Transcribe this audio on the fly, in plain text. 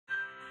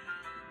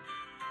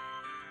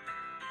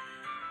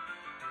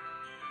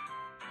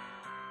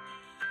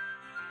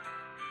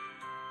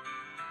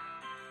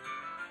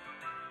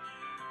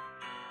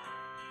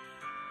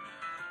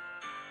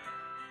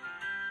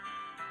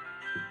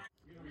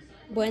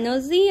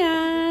Buenos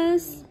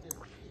días.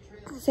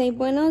 Say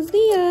buenos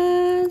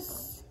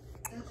días.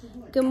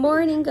 Good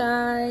morning,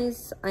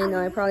 guys. I know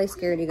I probably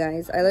scared you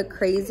guys. I look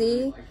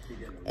crazy.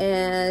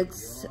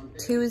 It's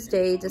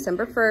Tuesday,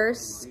 December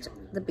 1st,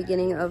 the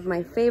beginning of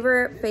my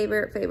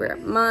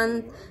favorite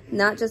month.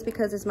 Not just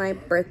because it's my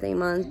birthday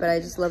month, but I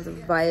just love the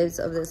vibes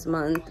of this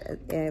month.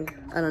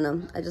 I don't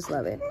know. I just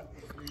love it.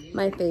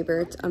 My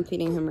favorite. I'm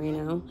feeding him right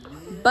now.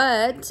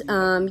 But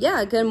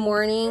yeah, good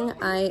morning.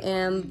 I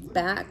am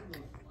back.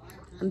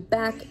 I'm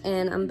back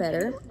and I'm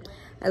better.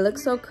 I look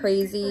so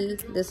crazy.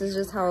 This is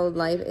just how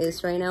life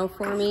is right now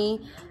for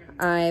me.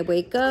 I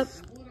wake up,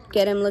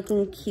 get him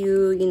looking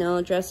cute, you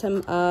know, dress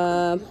him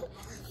up,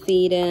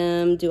 feed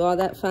him, do all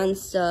that fun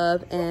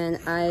stuff, and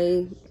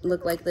I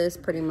look like this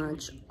pretty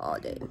much all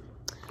day.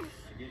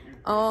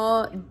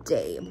 All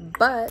day.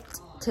 But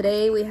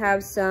today we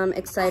have some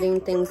exciting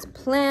things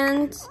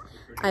planned.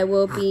 I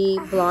will be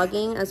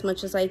vlogging as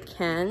much as I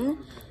can.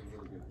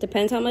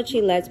 Depends how much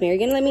he lets me. Are you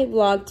gonna let me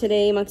vlog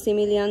today,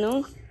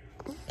 Maximiliano?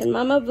 Can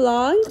mama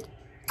vlog?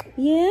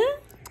 Yeah?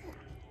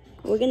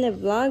 We're gonna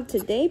vlog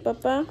today,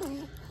 papa.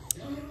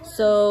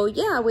 So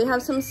yeah, we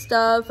have some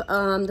stuff.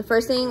 The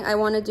first thing I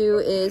want to do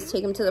is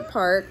take him to the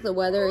park. The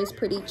weather is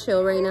pretty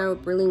chill right now,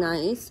 really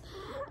nice.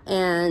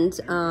 And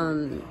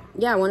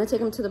yeah, I want to take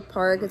him to the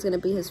park. It's gonna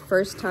be his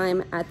first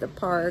time at the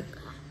park,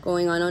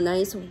 going on a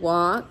nice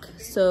walk.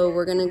 So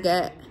we're gonna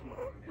get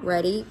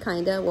ready,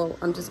 kinda. Well,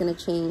 I'm just gonna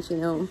change, you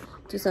know,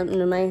 do something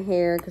to my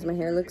hair because my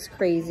hair looks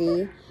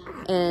crazy,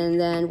 and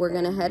then we're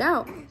gonna head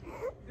out.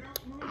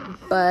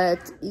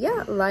 But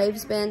yeah,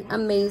 life's been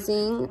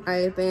amazing.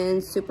 I've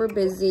been super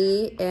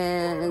busy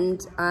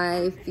and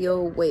I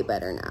feel way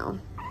better now.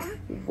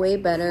 Way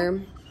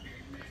better.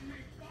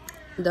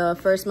 The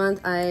first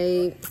month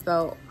I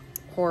felt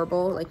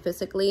horrible, like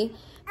physically,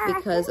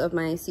 because of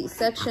my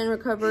C-section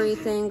recovery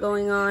thing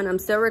going on. I'm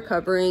still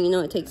recovering, you know,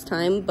 it takes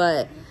time,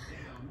 but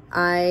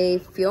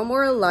I feel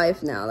more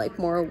alive now, like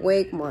more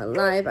awake, more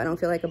alive. I don't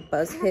feel like a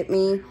buzz hit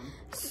me.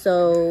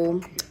 So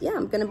yeah,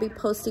 I'm gonna be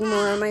posting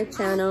more on my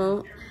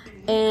channel.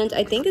 And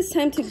I think it's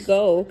time to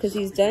go because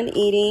he's done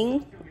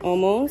eating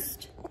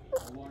almost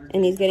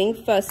and he's getting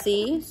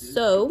fussy.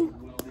 So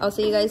I'll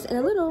see you guys in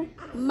a little.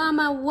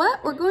 Mama,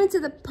 what? We're going to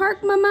the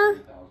park, mama?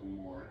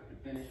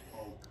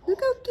 Look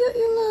how cute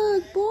you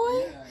look,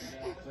 boy.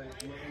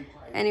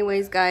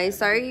 Anyways, guys,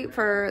 sorry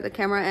for the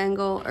camera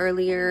angle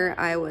earlier.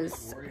 I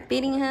was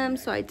feeding him,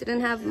 so I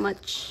didn't have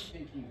much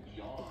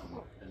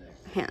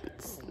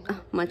hands.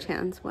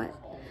 What?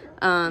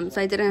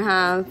 So I didn't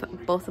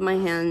have both of my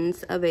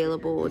hands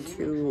available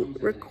to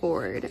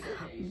record.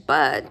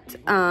 But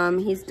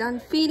he's done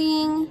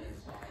feeding.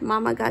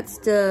 Mama got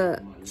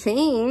to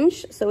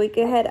change so we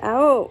can head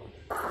out.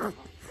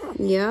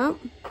 Yep.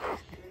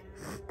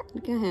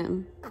 Look at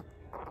him.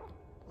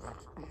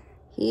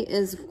 He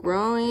is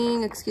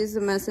growing. Excuse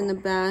the mess in the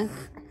back.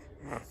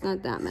 It's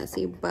not that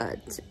messy,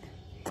 but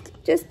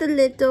just a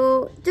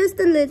little,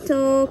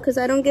 because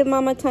I don't give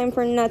mama time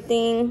for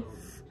nothing.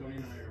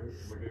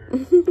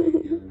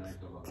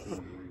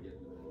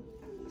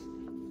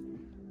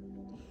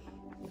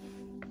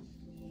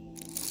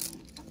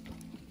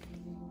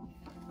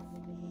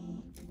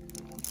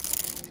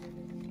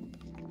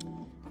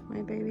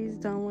 My baby's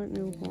done with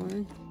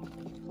newborn.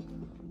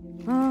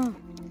 Oh,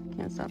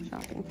 can't stop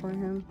shopping for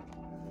him.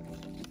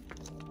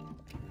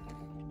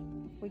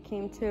 We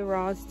came to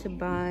Ross to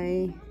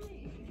buy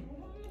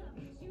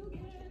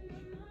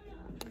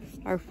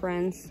our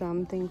friends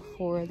something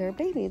for their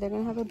baby. They're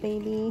gonna have a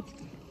baby,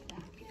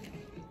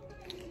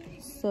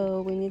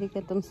 so we need to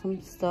get them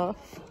some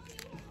stuff.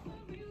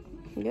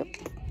 Yep,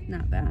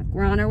 not bad.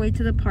 We're on our way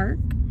to the park.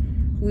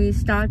 We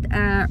stopped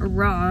at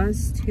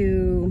Ross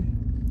to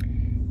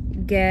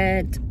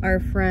get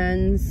our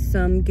friends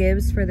some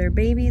gifts for their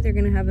baby. They're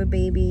gonna have a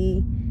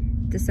baby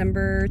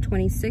December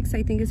 26th,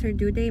 I think is her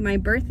due date. My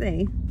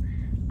birthday.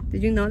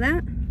 Did you know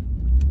that?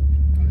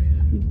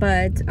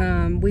 But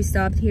we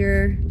stopped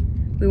here.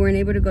 We weren't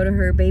able to go to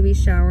her baby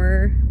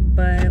shower,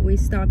 but we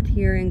stopped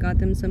here and got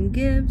them some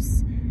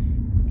gifts.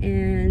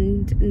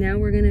 And now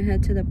we're gonna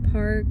head to the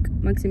park.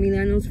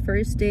 Maximiliano's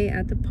first day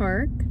at the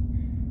park.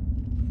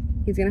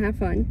 He's gonna have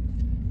fun.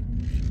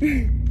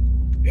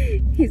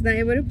 He's not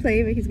able to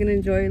play, but he's gonna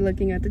enjoy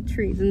looking at the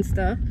trees and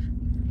stuff.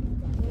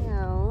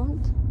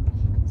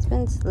 He's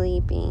been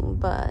sleeping,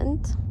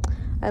 but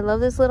I love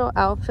this little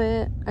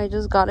outfit. I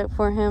just got it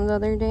for him the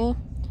other day.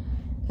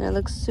 And it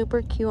looks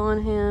super cute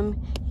on him.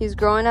 He's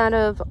growing out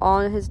of all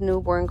his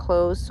newborn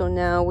clothes, so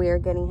now we are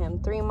getting him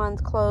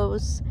 3-month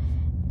clothes.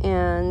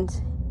 And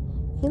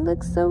he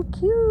looks so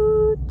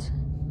cute.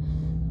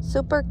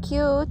 Super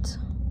cute.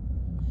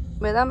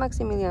 ¿Verdad,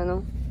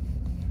 Maximiliano?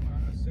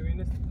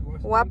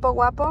 Guapo,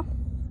 guapo.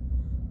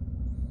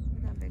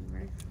 That big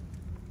bird.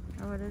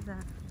 Oh, what is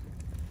that?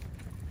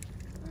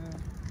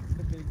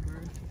 The big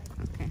bird.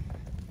 Okay.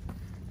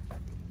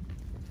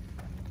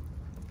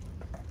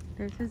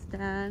 There's his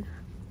dad,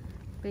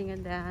 being a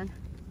dad.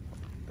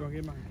 Don't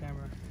get my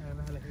camera. I don't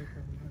know how to hit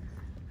from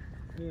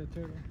here. Yeah,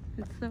 turtle.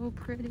 It's so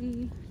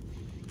pretty.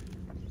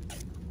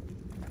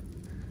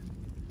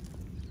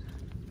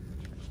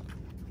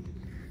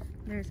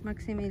 There's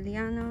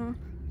Maximiliano.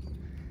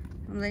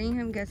 I'm letting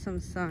him get some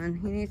sun.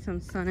 He needs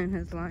some sun in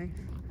his life.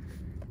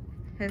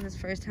 It's his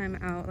first time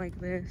out like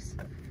this.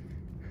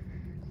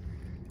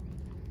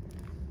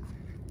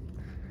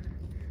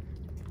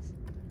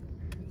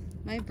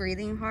 Am I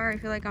breathing hard? I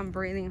feel like I'm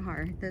breathing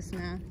hard. This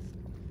mask.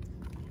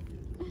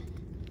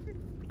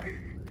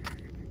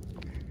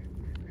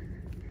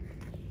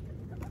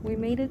 We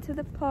made it to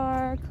the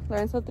park.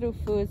 Lorenzo threw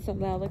food, so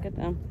now look at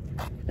them.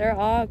 They're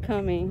all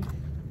coming.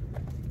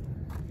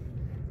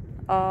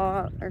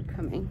 All are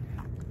coming.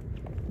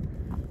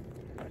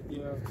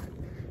 Yo,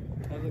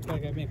 I look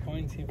like I've been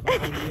quarantined for a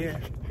whole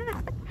year.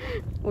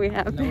 We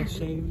have no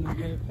shave, no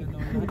haircut, no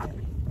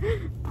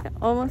nothing.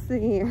 Almost a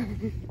year.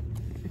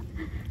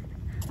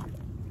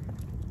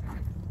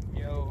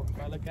 Yo,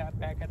 if I look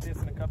back at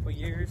this in a couple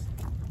years,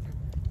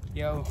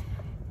 yo,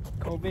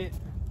 COVID,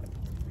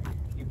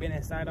 you've been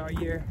inside all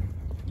year,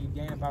 you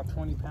gained about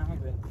 20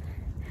 pounds, and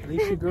at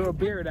least you grew a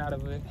beard out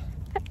of it.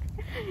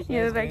 So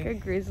You look like a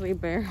grizzly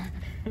bear.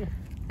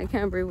 I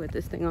can't breathe with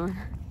this thing on.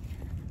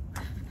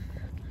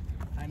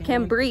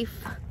 Can't breathe.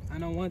 I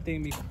know one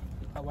thing,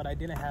 what I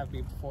didn't have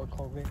before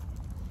COVID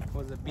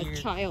was a beard.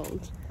 A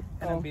child.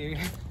 And a beard.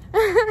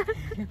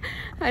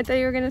 I thought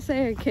you were gonna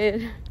say a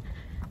kid.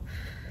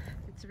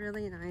 It's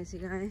really nice, you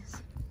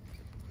guys.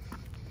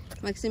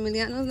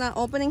 Maximiliano's not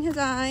opening his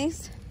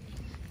eyes.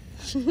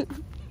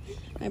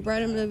 I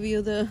brought him to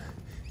view the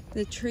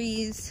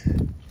trees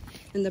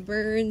and the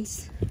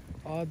birds.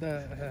 All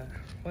the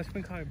what's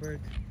been called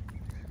birds?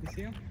 You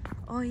see them?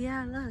 Oh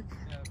yeah, look.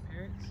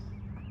 Parrots.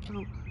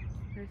 Oh,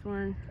 there's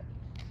one.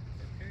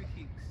 The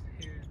parakeets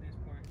here in this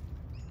part.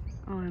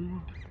 Oh,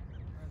 I'm.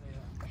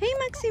 Hey,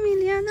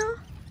 Maximiliano.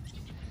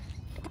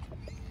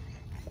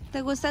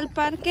 ¿Te gusta el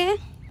parque?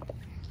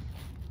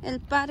 El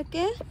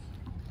parque?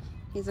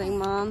 He's like,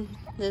 Mom,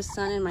 the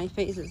sun in my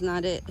face is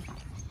not it.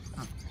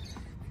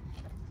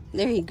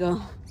 There you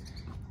go.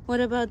 What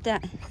about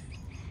that?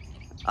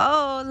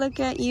 Oh, look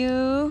at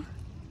you.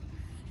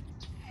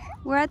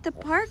 We're at the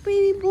park,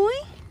 baby boy.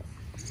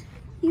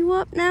 You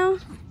up now?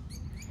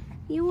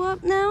 You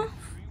up now?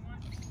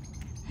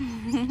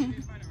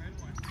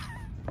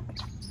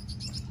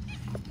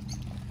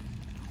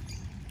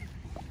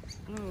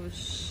 Oh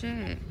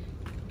shit.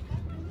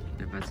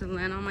 They're about to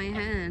land on my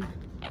head.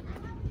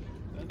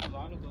 There's a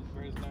lot of those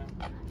birds now.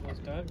 Those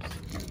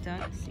ducks.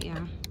 Ducks,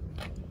 yeah.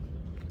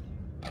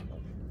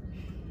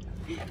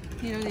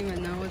 You don't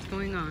even know what's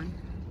going on.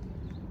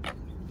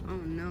 Oh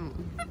no.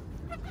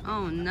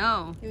 Oh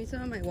no. Give me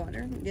some of my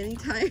water. I'm getting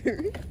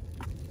tired.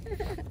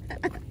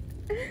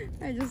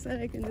 I just said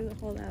I can do the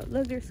whole out.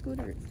 Look, there's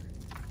scooters.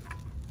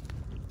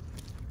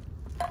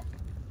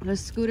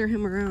 Let's scooter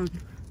him around.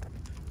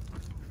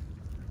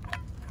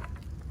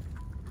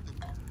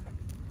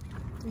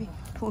 3,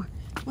 4.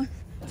 1,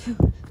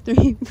 2,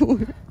 3,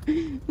 4.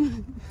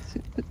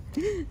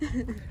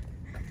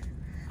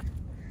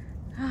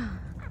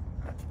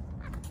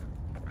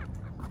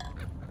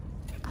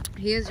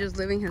 He is just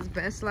living his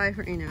best life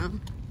right now.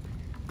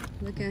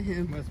 Look at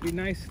him. Must be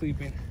nice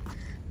sleeping.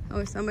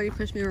 Oh, somebody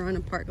pushed me around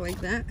a park like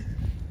that.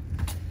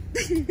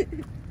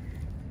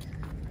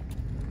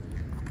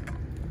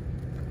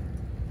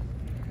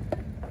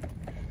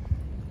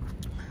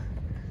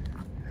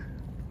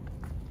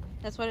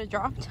 That's what it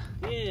dropped?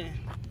 Yeah.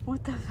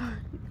 What the fuck?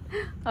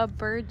 A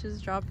bird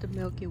just dropped a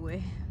Milky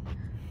Way.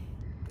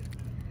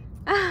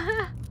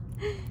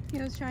 He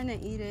was trying to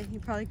eat it. He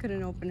probably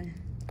couldn't open it.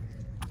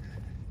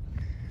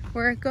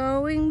 We're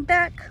going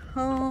back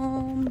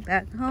home,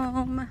 back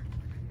home.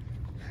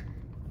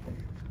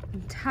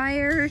 I'm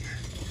tired.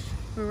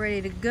 We're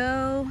ready to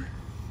go.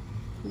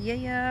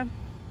 Yeah.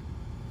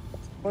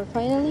 We're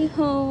finally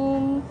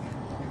home.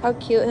 How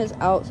cute his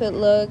outfit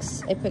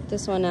looks. I picked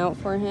this one out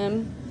for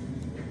him.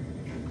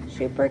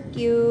 Super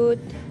cute.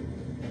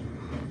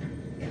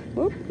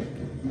 Whoop.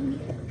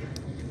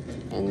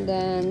 And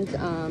then,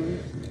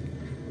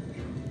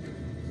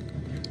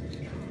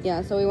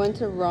 yeah, so we went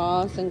to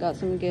Ross and got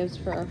some gifts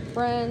for our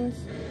friends.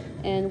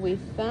 And we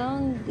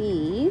found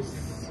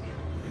these.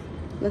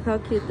 Look how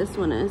cute this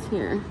one is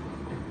here.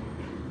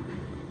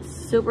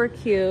 Super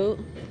cute.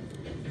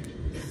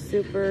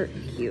 Super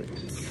cute.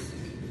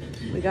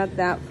 We got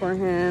that for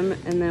him.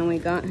 And then we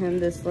got him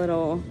this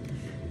little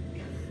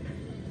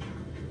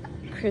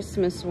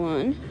Christmas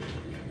one.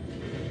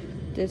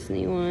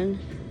 Disney one.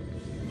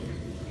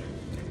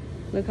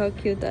 Look how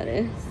cute that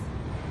is.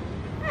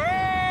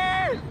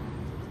 Ah!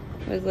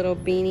 His little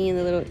beanie and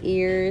the little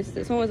ears.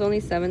 This one was only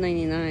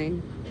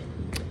 $7.99.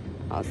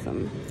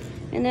 Awesome.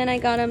 And then I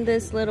got him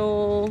this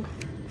little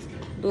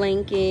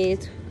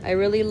blanket. I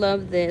really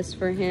love this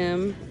for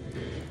him.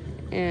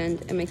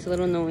 And it makes a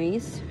little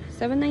noise.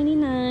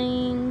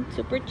 $7.99.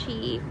 Super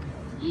cheap.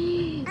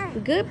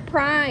 Good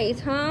price,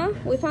 huh?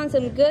 We found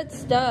some good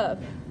stuff.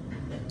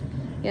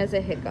 He has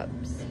the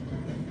hiccups.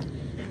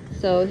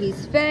 So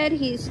he's fed,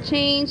 he's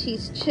changed,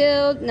 he's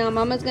chilled. Now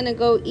Mama's gonna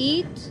go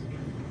eat.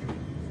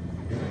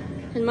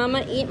 Can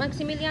Mama eat,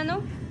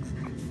 Maximiliano?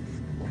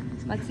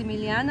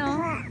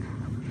 Maximiliano?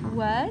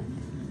 What?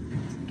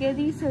 ¿Qué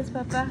dices,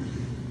 papá?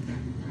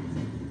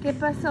 ¿Qué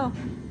pasó?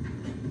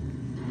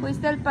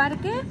 ¿Fuiste al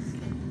parque?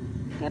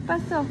 ¿Qué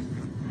pasó?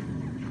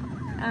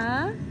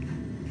 ¿Ah?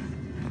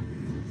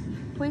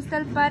 ¿Fuiste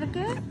al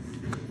parque?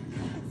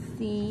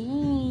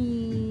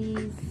 Sí,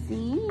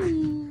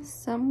 sí.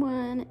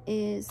 Someone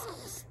is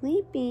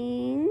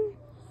sleeping.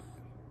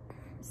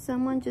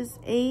 Someone just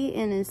ate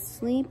and is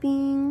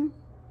sleeping.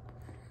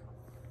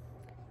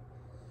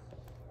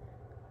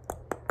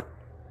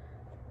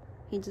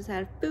 He just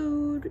had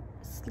food,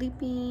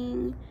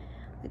 sleeping.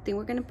 I think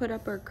we're gonna put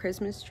up our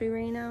Christmas tree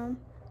right now.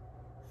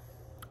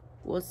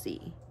 We'll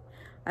see.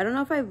 I don't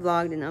know if I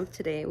vlogged enough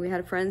today. We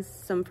had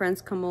some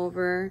friends come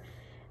over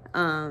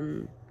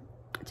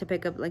to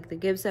pick up like the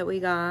gifts that we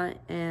got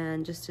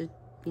and just to,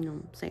 you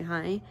know, say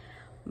hi.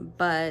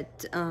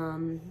 But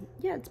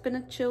yeah, it's been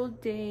a chill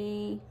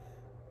day.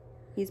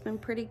 He's been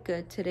pretty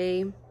good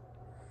today.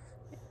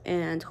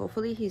 And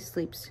hopefully he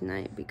sleeps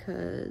tonight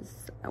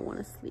because I want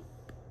to sleep.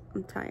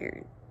 I'm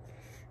tired.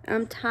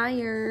 I'm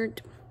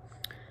tired.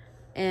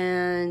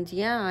 And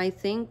yeah, I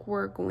think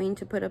we're going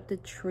to put up the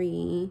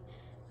tree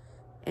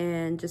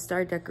and just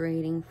start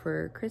decorating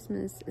for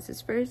Christmas. It's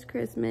his first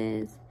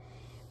Christmas.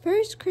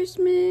 First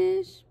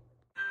Christmas.